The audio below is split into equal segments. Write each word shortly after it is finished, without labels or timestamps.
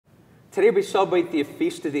Today we celebrate the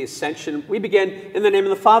Feast of the Ascension. We begin in the name of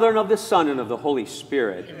the Father, and of the Son, and of the Holy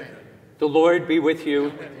Spirit. Amen. The Lord be with you.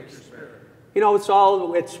 And with your spirit. You know,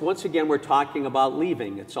 once again, we're talking about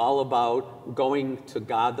leaving. It's all about going to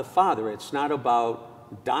God the Father. It's not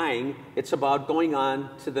about dying. It's about going on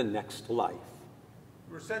to the next life.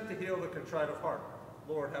 You were sent to heal the contrite of heart.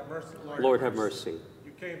 Lord, have mercy. Lord, have mercy.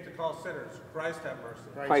 You came to call sinners. Christ, have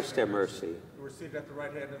mercy. Christ, have mercy. You were seated at the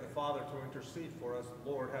right hand of the Father to intercede for us.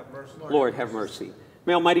 Lord, have mercy. Lord, have mercy.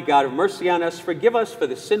 May Almighty God have mercy on us, forgive us for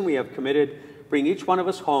the sin we have committed, bring each one of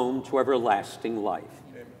us home to everlasting life.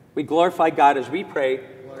 Amen. We glorify God as we pray,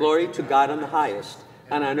 glory to God on the highest,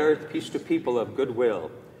 and on earth peace to people of good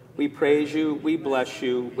will. We praise you, we bless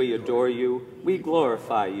you, we adore you, we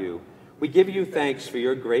glorify you. We give you thanks for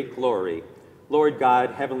your great glory. Lord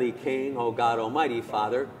God, heavenly King, O God, almighty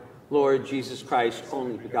Father, Lord Jesus Christ,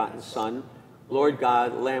 only begotten Son, Lord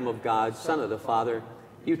God, Lamb of God, Son of the Father,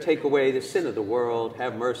 you take away the sin of the world,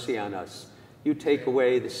 have mercy on us. You take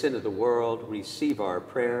away the sin of the world, receive our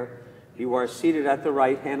prayer. You are seated at the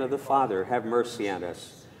right hand of the Father, have mercy on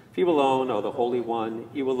us. For you alone are the Holy One,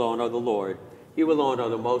 you alone are the Lord, you alone are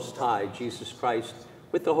the Most High, Jesus Christ,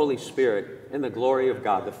 with the Holy Spirit, in the glory of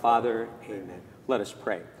God the Father. Amen. Let us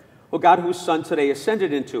pray. O God, whose Son today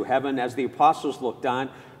ascended into heaven as the apostles looked on,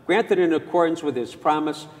 grant that in accordance with his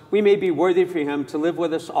promise, we may be worthy for him to live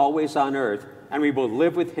with us always on earth, and we will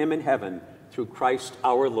live with him in heaven through Christ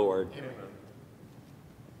our Lord. Amen.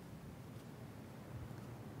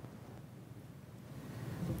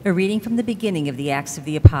 A reading from the beginning of the Acts of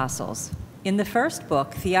the Apostles. In the first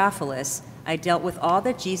book, Theophilus, I dealt with all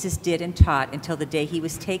that Jesus did and taught until the day he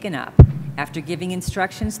was taken up, after giving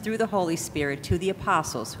instructions through the Holy Spirit to the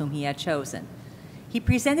apostles whom he had chosen. He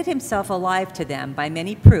presented himself alive to them by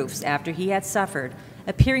many proofs after he had suffered,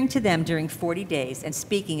 appearing to them during 40 days and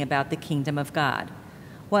speaking about the kingdom of God.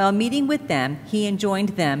 While meeting with them, he enjoined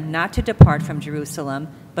them not to depart from Jerusalem,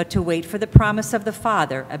 but to wait for the promise of the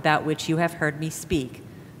Father, about which you have heard me speak.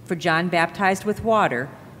 For John baptized with water,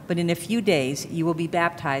 but in a few days you will be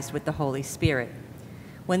baptized with the Holy Spirit.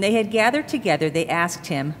 When they had gathered together, they asked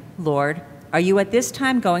him, Lord, are you at this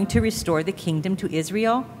time going to restore the kingdom to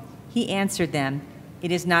Israel? He answered them,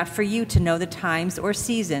 it is not for you to know the times or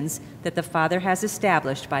seasons that the Father has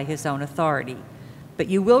established by his own authority. But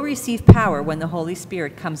you will receive power when the Holy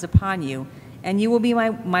Spirit comes upon you, and you will be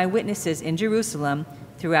my witnesses in Jerusalem,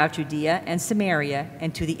 throughout Judea and Samaria,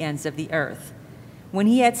 and to the ends of the earth. When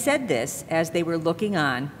he had said this, as they were looking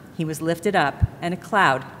on, he was lifted up, and a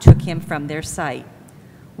cloud took him from their sight.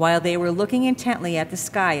 While they were looking intently at the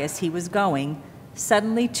sky as he was going,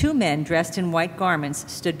 suddenly 2 men dressed in white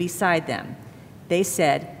garments stood beside them. They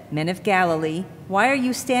said, Men of Galilee, why are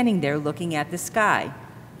you standing there looking at the sky?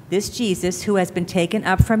 This Jesus, who has been taken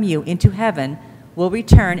up from you into heaven, will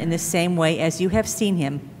return in the same way as you have seen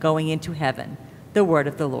him going into heaven. The word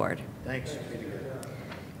of the Lord. Thanks.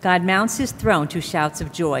 God mounts his throne to shouts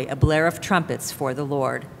of joy, a blare of trumpets for the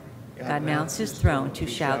Lord. God mounts his throne to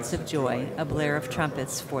shouts of joy, a blare of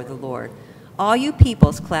trumpets for the Lord. All you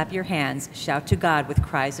peoples, clap your hands, shout to God with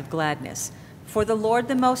cries of gladness. For the Lord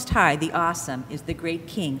the Most High, the Awesome, is the great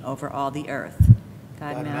King over all the earth.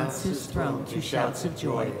 God mounts his throne to shouts of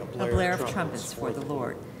joy, a blare of trumpets for the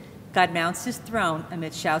Lord. God mounts his throne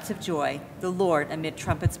amid shouts of joy, the Lord amid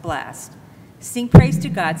trumpets blast. Sing praise to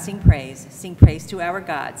God, sing praise to our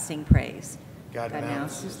God, sing praise. God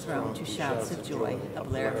mounts his throne to shouts of joy, a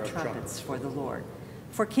blare of trumpets for the Lord.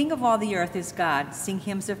 For King of all the earth is God, sing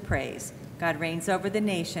hymns of praise. God reigns over the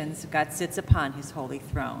nations, God sits upon his holy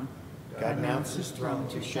throne. God mounts his throne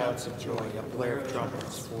to shouts of joy, a blare of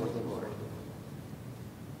trumpets for the Lord.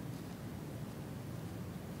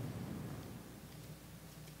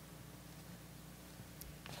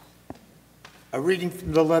 A reading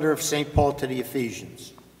from the letter of St. Paul to the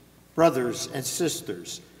Ephesians. Brothers and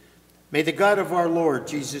sisters, may the God of our Lord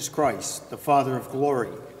Jesus Christ, the Father of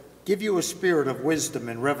glory, give you a spirit of wisdom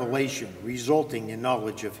and revelation resulting in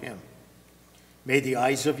knowledge of him. May the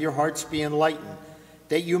eyes of your hearts be enlightened,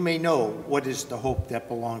 that you may know what is the hope that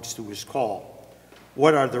belongs to his call,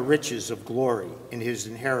 what are the riches of glory in his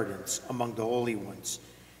inheritance among the holy ones,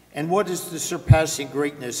 and what is the surpassing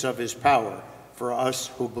greatness of his power for us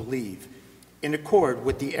who believe, in accord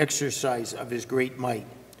with the exercise of his great might,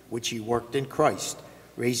 which he worked in Christ,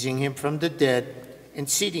 raising him from the dead and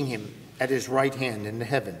seating him at his right hand in the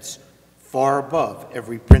heavens, far above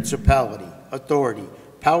every principality, authority,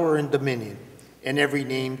 power, and dominion, and every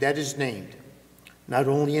name that is named, not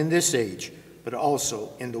only in this age, but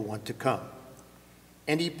also in the one to come.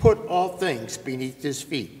 And he put all things beneath his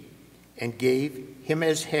feet, and gave him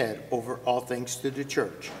as head over all things to the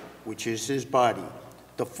church, which is his body,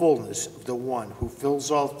 the fullness of the one who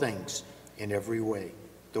fills all things in every way.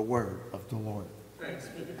 The word of the Lord. Thanks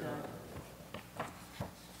be to God.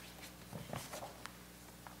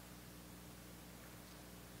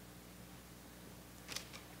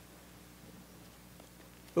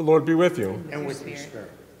 The Lord be with you. And with your spirit.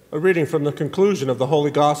 A reading from the conclusion of the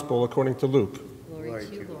Holy Gospel according to Luke. Glory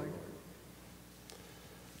to you, Lord.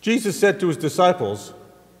 Jesus said to his disciples,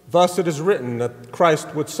 "Thus it is written that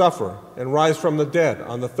Christ would suffer and rise from the dead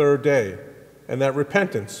on the third day, and that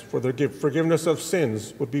repentance for the forgiveness of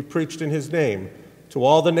sins would be preached in his name to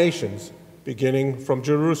all the nations, beginning from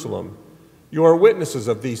Jerusalem. You are witnesses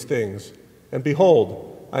of these things, and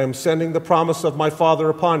behold, I am sending the promise of my Father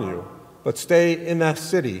upon you. But stay in that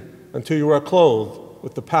city until you are clothed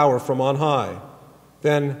with the power from on high."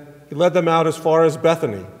 Then he led them out as far as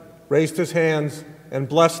Bethany, raised his hands and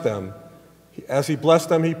blessed them. As he blessed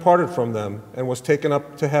them, he parted from them and was taken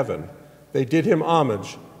up to heaven. They did him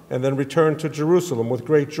homage and then returned to Jerusalem with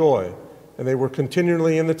great joy, and they were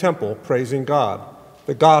continually in the temple praising God.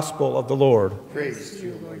 The gospel of the Lord. Praise to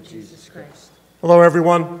you, Lord Jesus Christ. Hello,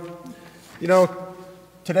 everyone. You know,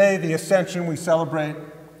 today, the Ascension we celebrate,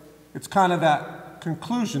 it's kind of that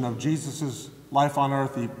conclusion of Jesus' life on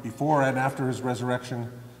earth before and after his resurrection.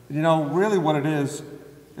 And you know, really what it is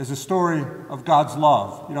a story of God's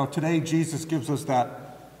love. You know, today Jesus gives us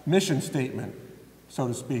that mission statement, so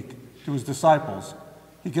to speak, to his disciples.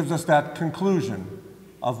 He gives us that conclusion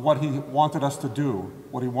of what he wanted us to do,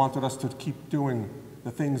 what he wanted us to keep doing, the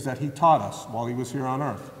things that he taught us while he was here on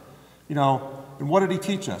earth. You know, and what did he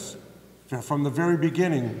teach us? From the very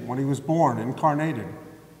beginning, when he was born, incarnated,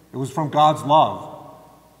 it was from God's love.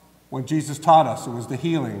 When Jesus taught us, it was the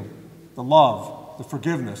healing, the love, the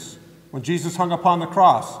forgiveness. When Jesus hung upon the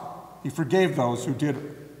cross, he forgave those who did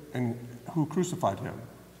and who crucified him.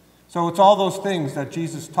 So it's all those things that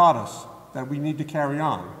Jesus taught us that we need to carry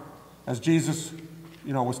on. As Jesus,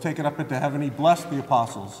 you know, was taken up into heaven, he blessed the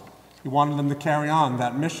apostles. He wanted them to carry on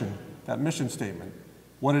that mission statement.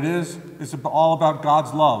 What it is all about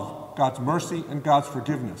God's love, God's mercy, and God's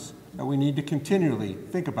forgiveness that we need to continually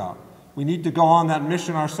think about. We need to go on that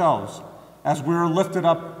mission ourselves. As we're lifted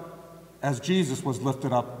up, as Jesus was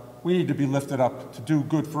lifted up, we need to be lifted up to do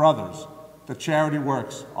good for others, the charity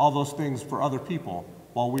works, all those things for other people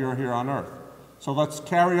while we are here on earth. So let's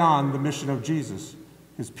carry on the mission of Jesus,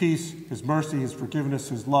 his peace, his mercy, his forgiveness,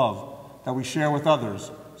 his love, that we share with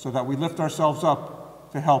others so that we lift ourselves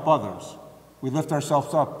up to help others. We lift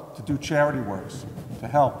ourselves up to do charity works, to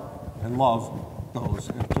help and love those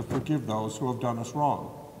and to forgive those who have done us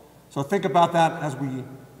wrong. So think about that as we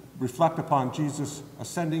reflect upon Jesus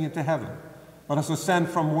ascending into heaven. Let us ascend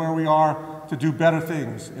from where we are to do better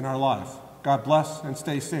things in our life. God bless and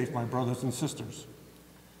stay safe, my brothers and sisters.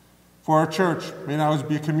 For our church, may it always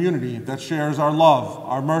be a community that shares our love,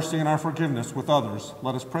 our mercy, and our forgiveness with others.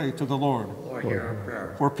 Let us pray to the Lord. Lord, hear our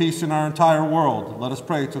prayer. For peace in our entire world, let us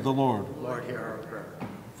pray to the Lord. Lord, hear our prayer.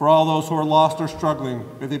 For all those who are lost or struggling,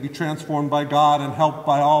 may they be transformed by God and helped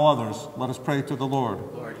by all others. Let us pray to the Lord.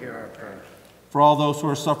 Lord, hear our prayer. For all those who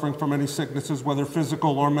are suffering from any sicknesses, whether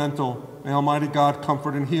physical or mental, may Almighty God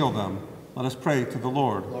comfort and heal them. Let us pray to the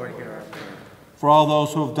Lord. Lord, hear our prayer. For all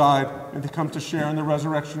those who have died and to come to share in the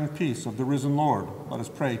resurrection and peace of the risen Lord, let us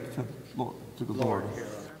pray to the Lord.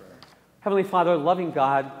 Heavenly Father, loving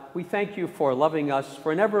God, we thank you for loving us,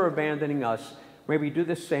 for never abandoning us. May we do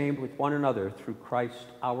the same with one another through Christ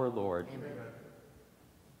our Lord. Amen.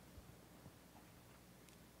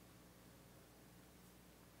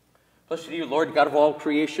 Blessed are you, Lord God of all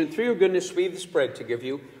creation. Through your goodness we this bread to give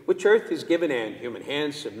you, which earth is given and human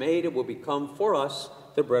hands have made, and will become for us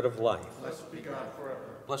the bread of life. Blessed be God forever.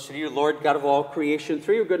 Blessed are you, Lord God of all creation.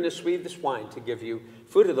 Through your goodness we this wine to give you,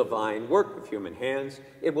 fruit of the vine, work of human hands.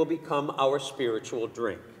 It will become our spiritual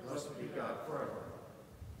drink. Blessed be God forever.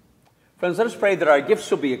 Friends, let us pray that our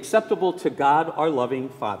gifts will be acceptable to God, our loving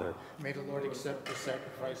Father. May the Lord accept the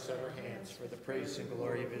sacrifice at our hands for the praise and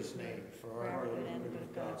glory of his name, for our good and good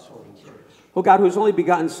of God's holy church. O God, whose only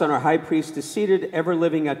begotten Son, our high priest, is seated, ever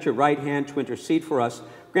living at your right hand to intercede for us,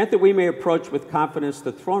 grant that we may approach with confidence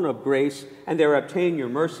the throne of grace and there obtain your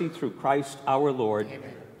mercy through Christ our Lord.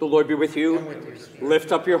 Amen. The Lord be with you. With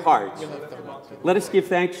lift up your hearts. Let us give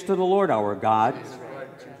thanks to the Lord our God.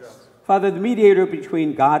 Father, the mediator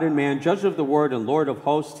between God and man, judge of the word and Lord of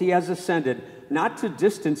hosts, he has ascended, not to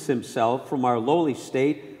distance himself from our lowly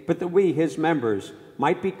state, but that we, his members,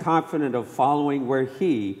 might be confident of following where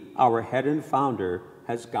he, our head and founder,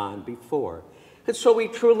 has gone before. And so we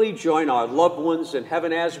truly join our loved ones in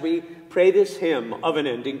heaven as we pray this hymn of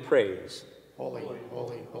unending praise. Holy,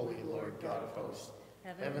 holy, holy Lord God of hosts,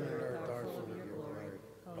 heaven and earth are full of your glory.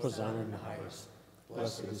 Hosanna in the highest.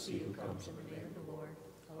 Blessed is he who comes in the name of the Lord.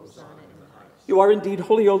 Hosanna in the highest. You are indeed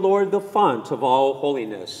holy, O Lord, the font of all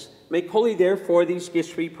holiness. Make holy, therefore, these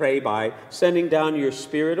gifts, we pray, by sending down your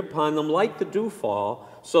Spirit upon them like the dewfall,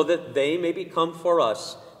 so that they may become for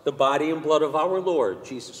us the body and blood of our Lord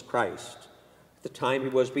Jesus Christ. At the time he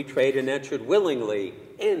was betrayed and entered willingly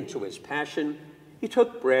into his passion, he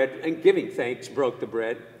took bread and, giving thanks, broke the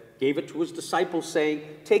bread, gave it to his disciples, saying,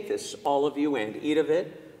 "Take this, all of you, and eat of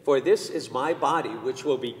it, for this is my body, which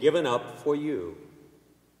will be given up for you."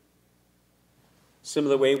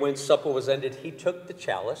 Similar way, when supper was ended, he took the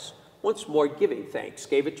chalice, once more giving thanks,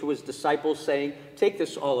 gave it to his disciples, saying, "Take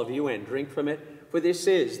this, all of you, and drink from it, for this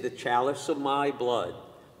is the chalice of my blood,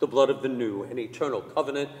 the blood of the new and eternal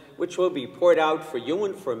covenant, which will be poured out for you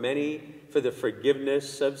and for many for the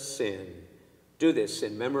forgiveness of sin. Do this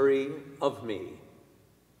in memory of me."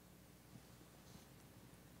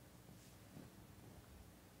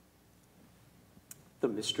 The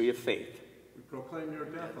mystery of faith. We proclaim your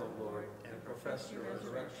death, O Lord, and profess your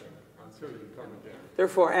resurrection until you come again.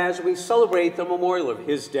 Therefore, as we celebrate the memorial of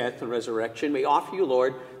his death and resurrection, we offer you,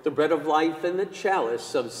 Lord, the bread of life and the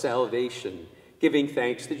chalice of salvation, giving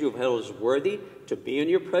thanks that you have held us worthy to be in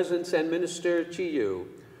your presence and minister to you.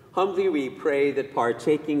 Humbly we pray that,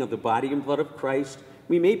 partaking of the body and blood of Christ,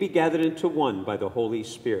 we may be gathered into one by the Holy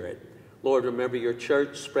Spirit. Lord, remember your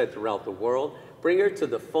church spread throughout the world. Bring her to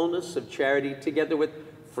the fullness of charity, together with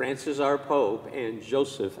Francis our Pope and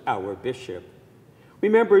Joseph our Bishop.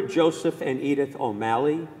 Remember Joseph and Edith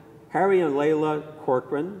O'Malley, Harry and Layla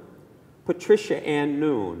Corcoran, Patricia Ann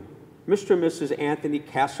Noon, Mr. and Mrs. Anthony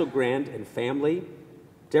Castlegrand and family,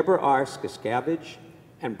 Deborah R. Skiscavage,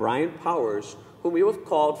 and Brian Powers, whom you have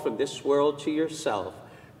called from this world to yourself.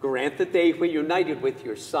 Grant that they who are united with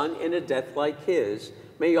your Son in a death like his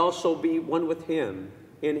may also be one with him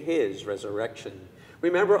in his resurrection.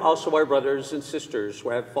 Remember also our brothers and sisters who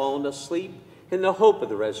have fallen asleep in the hope of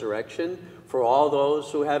the resurrection, for all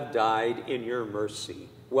those who have died in your mercy.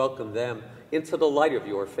 Welcome them into the light of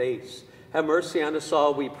your face. Have mercy on us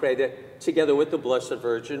all, we pray, that together with the Blessed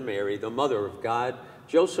Virgin Mary, the Mother of God,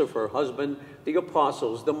 Joseph, her husband, the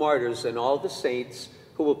apostles, the martyrs, and all the saints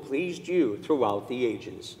who have pleased you throughout the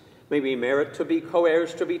ages, may we merit to be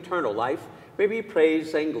co-heirs to eternal life. May we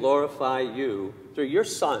praise and glorify you through your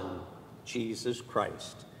Son, Jesus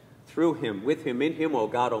Christ. Through him, with him, in him, O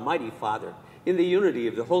God, Almighty Father, in the unity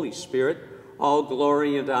of the Holy Spirit, all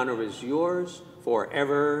glory and honor is yours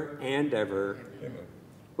forever and ever. Amen.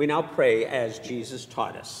 We now pray as Jesus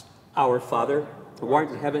taught us. Our Father, who art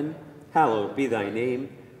in heaven, hallowed be thy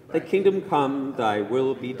name. Thy kingdom come, thy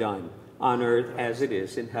will be done, on earth as it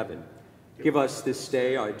is in heaven. Give us this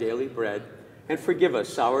day our daily bread, and forgive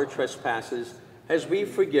us our trespasses, as we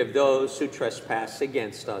forgive those who trespass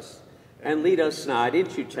against us. And lead us not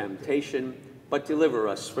into temptation, but deliver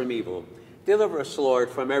us from evil. Deliver us, Lord,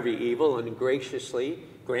 from every evil, and graciously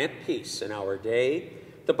grant peace in our day,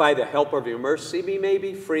 that by the help of your mercy we may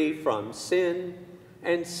be free from sin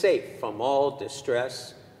and safe from all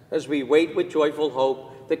distress, as we wait with joyful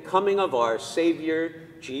hope the coming of our Savior,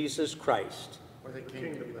 Jesus Christ. For the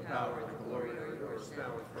kingdom, the power, and the glory are yours now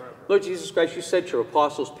and forever. Lord Jesus Christ, you said to your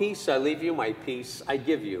apostles, "Peace I leave you, my peace I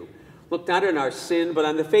give you." Look not on our sin, but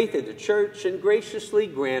on the faith of the church, and graciously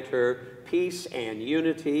grant her peace and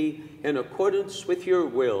unity in accordance with your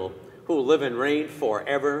will, who live and reign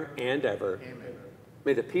forever and ever. Amen.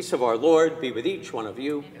 May the peace of our Lord be with each one of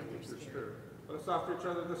you. And with your spirit. Let us offer each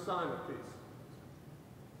other the sign of peace.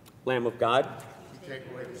 Lamb of God, You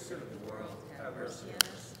take away the sin of the world, have mercy on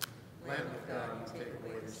us. Lamb of God, you take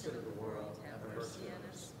away the sin of the world, have mercy on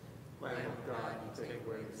us. Lamb of God, you take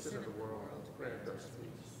away the sin of the world, grant us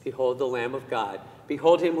peace. behold the Lamb of God.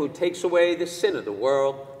 Behold him who takes away the sin of the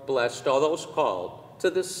world. Blessed are those called to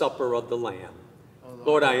the supper of the Lamb.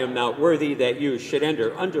 Lord, I am not worthy that you should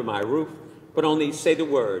enter under my roof, but only say the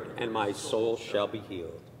word, and my soul shall be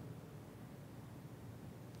healed.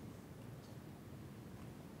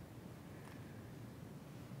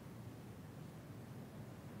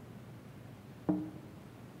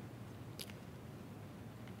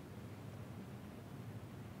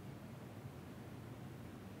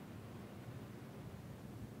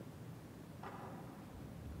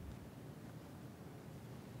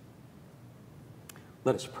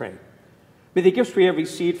 Let us pray. May the gifts we have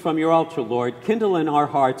received from your altar, Lord, kindle in our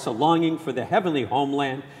hearts a longing for the heavenly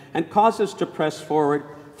homeland and cause us to press forward,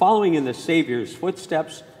 following in the Savior's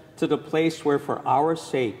footsteps, to the place where for our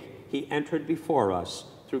sake he entered before us,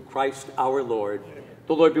 through Christ our Lord.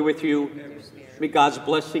 The Lord be with you. May God's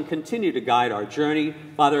blessing continue to guide our journey,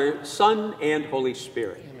 Father, Son, and Holy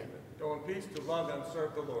Spirit. Go in peace to love and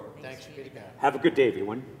serve the Lord. Thanks be to God. Have a good day,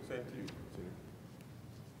 everyone. Same to you.